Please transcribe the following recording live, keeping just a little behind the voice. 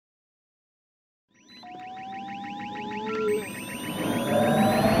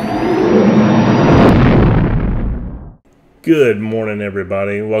Good morning,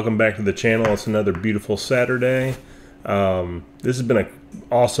 everybody. Welcome back to the channel. It's another beautiful Saturday. This has been an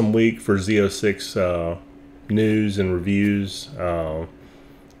awesome week for Z06 news and reviews.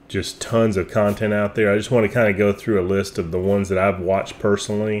 Just tons of content out there. I just want to kind of go through a list of the ones that I've watched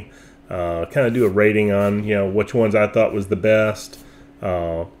personally. Kind of do a rating on, which ones I thought was the best.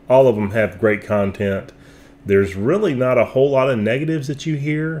 All of them have great content. There's really not a whole lot of negatives that you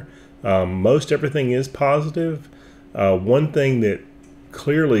hear. Most everything is positive. One thing that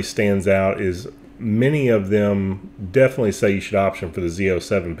clearly stands out is many of them definitely say you should option for the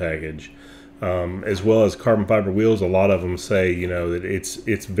Z07 package, as well as carbon fiber wheels. A lot of them say that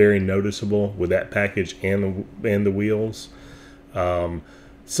it's very noticeable with that package and the wheels.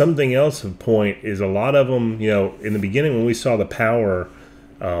 Something else of point is a lot of them. In the beginning when we saw the power,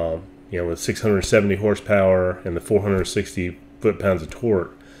 with 670 horsepower and the 460 foot-pounds of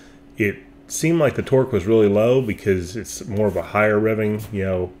torque, it seemed like the torque was really low because it's more of a higher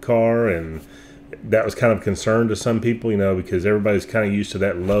revving car, and that was kind of concern to some people because everybody's kind of used to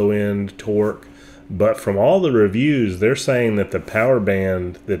that low end torque. But from all the reviews, they're saying that the power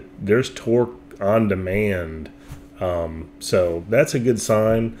band, that there's torque on demand, so that's a good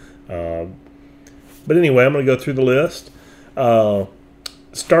sign. But anyway, I'm going to go through the list,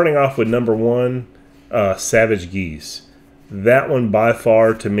 starting off with number one, Savage Geese. That one by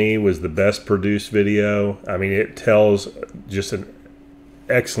far to me was the best produced video. I mean, it tells just an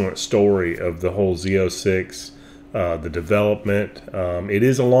excellent story of the whole Z06, the development. It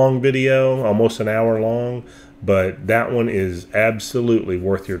is a long video, almost an hour long, but that one is absolutely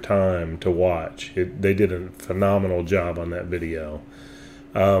worth your time to watch. They did a phenomenal job on that video.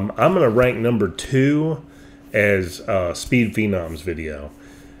 I'm going to rank number two as Speed Phenom's video.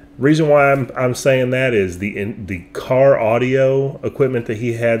 Reason why I'm saying that is the car audio equipment that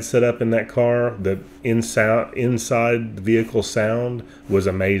he had set up in that car, the inside the vehicle sound was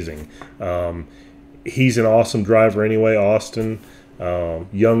amazing. He's an awesome driver anyway, Austin.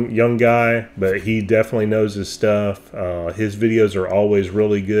 Young guy, but he definitely knows his stuff. His videos are always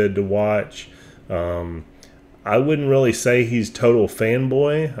really good to watch. I wouldn't really say he's total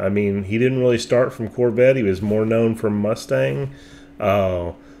fanboy. I mean, he didn't really start from Corvette. He was more known from Mustang.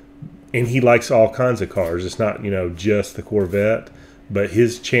 And he likes all kinds of cars. It's not, just the Corvette, but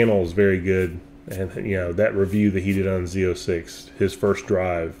his channel is very good. And, that review that he did on Z06, his first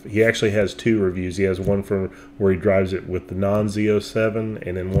drive, he actually has two reviews. He has one from where he drives it with the non-Z07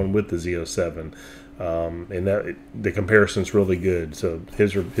 and then one with the Z07. And the comparison's really good. So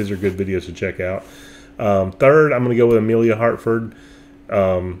his are good videos to check out. Third, I'm going to go with Amelia Hartford.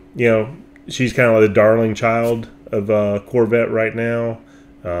 She's kind of like the darling child of Corvette right now.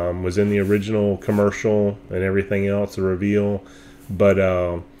 Was in the original commercial and everything else, the reveal. But,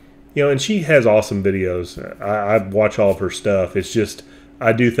 and she has awesome videos. I watch all of her stuff. It's just,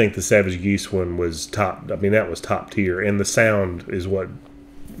 I do think the Savage Geese one was top. I mean, that was top tier. And the sound is what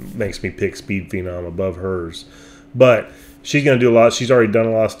makes me pick Speed Phenom above hers. But she's going to do a lot. She's already done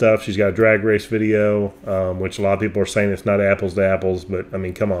a lot of stuff. She's got a drag race video, which a lot of people are saying it's not apples to apples. But, I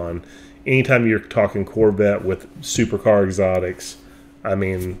mean, come on. Anytime you're talking Corvette with supercar exotics, I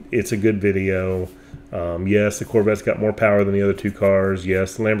mean, it's a good video. Yes, the Corvette's got more power than the other two cars.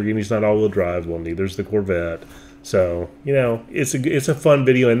 Yes, the Lamborghini's not all-wheel drive. Well, neither's the Corvette. So, it's a fun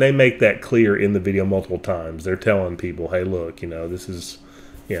video, and they make that clear in the video multiple times. They're telling people, hey, look, this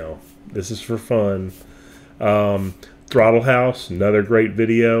is for fun. Throttle House, another great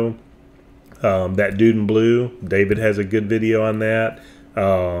video. That Dude in Blue, David has a good video on that.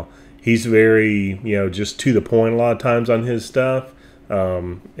 He's very, just to the point a lot of times on his stuff.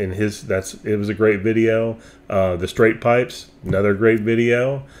 It was a great video. The Straight Pipes, another great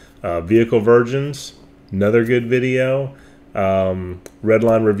video. Vehicle Virgins, another good video.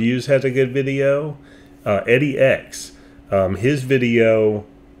 Redline Reviews has a good video. Eddie X, his video,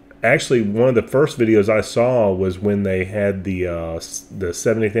 actually one of the first videos I saw was when they had the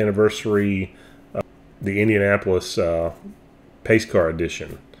 70th anniversary, the Indianapolis Pace Car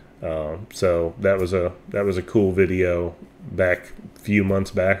Edition. So that was a cool video back a few months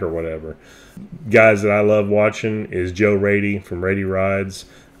back or whatever. Guys that I love watching is Joe Rady from Rady Rides.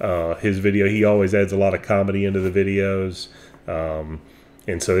 His video, he always adds a lot of comedy into the videos,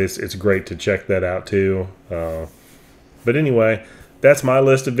 and so it's great to check that out too. But anyway, that's my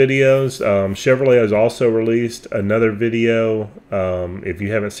list of videos. Chevrolet has also released another video. If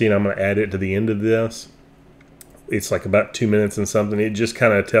you haven't seen it, I'm going to add it to the end of this. It's like about 2 minutes and something. It just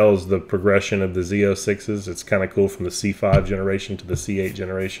kind of tells the progression of the Z06s. It's kind of cool from the C5 generation to the C8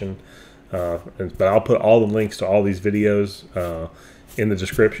 generation. But I'll put all the links to all these videos in the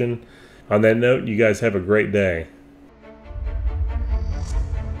description. On that note, you guys have a great day.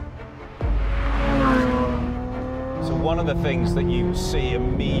 one of the things that you see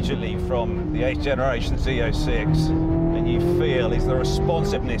immediately from the 8th generation Z06 and you feel is the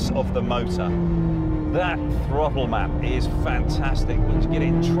responsiveness of the motor. That throttle map is fantastic. Once you get it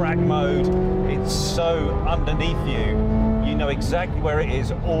in track mode, it's so underneath you, you know exactly where it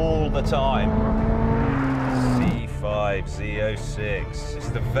is all the time. C8 Z06. It's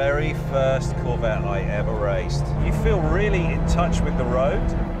the very first Corvette I ever raced. You feel really in touch with the road,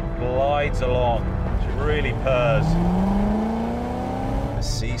 glides along, it really purrs. The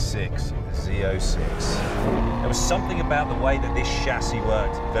C6 Z06. There was something about the way that this chassis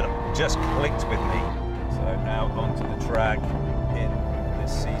worked that just clicked with me. So now onto the track in the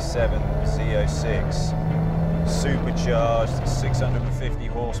C7 Z06. Supercharged, 650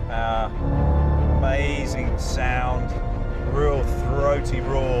 horsepower, amazing sound, real throaty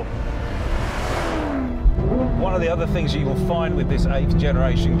roar. One of the other things you will find with this 8th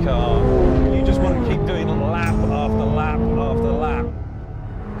generation car, you just want to keep doing lap after lap after lap.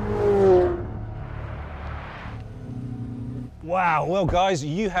 Wow, well guys,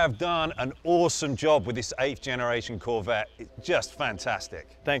 you have done an awesome job with this 8th generation Corvette. It's just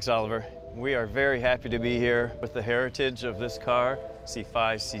fantastic. Thanks, Oliver. We are very happy to be here with the heritage of this car,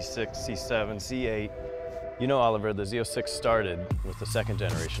 C5, C6, C7, C8. You know, Oliver, the Z06 started with the 2nd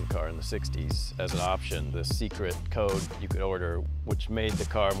generation car in the 60s as an option, the secret code you could order, which made the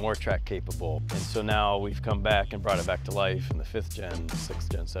car more track capable. And so now we've come back and brought it back to life in the 5th gen, 6th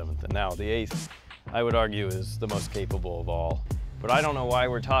gen, 7th, and now the 8th, I would argue, is the most capable of all. But I don't know why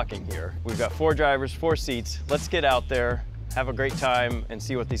we're talking here. We've got 4 drivers, 4 seats. Let's get out there, have a great time, and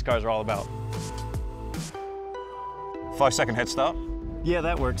see what these cars are all about. 5-second head start? Yeah,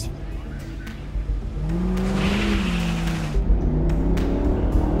 that works.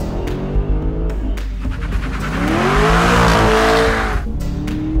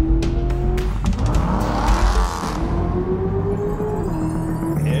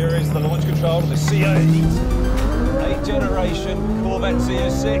 Here is the launch control of the C8 8th generation Corvette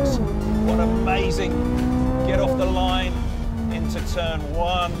Z06. What amazing. Get off the line into turn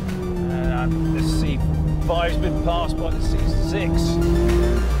 1. And the C5's been passed by the C6.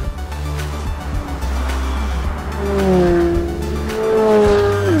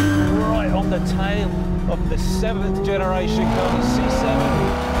 Right on the tail of the 7th generation car, the C7.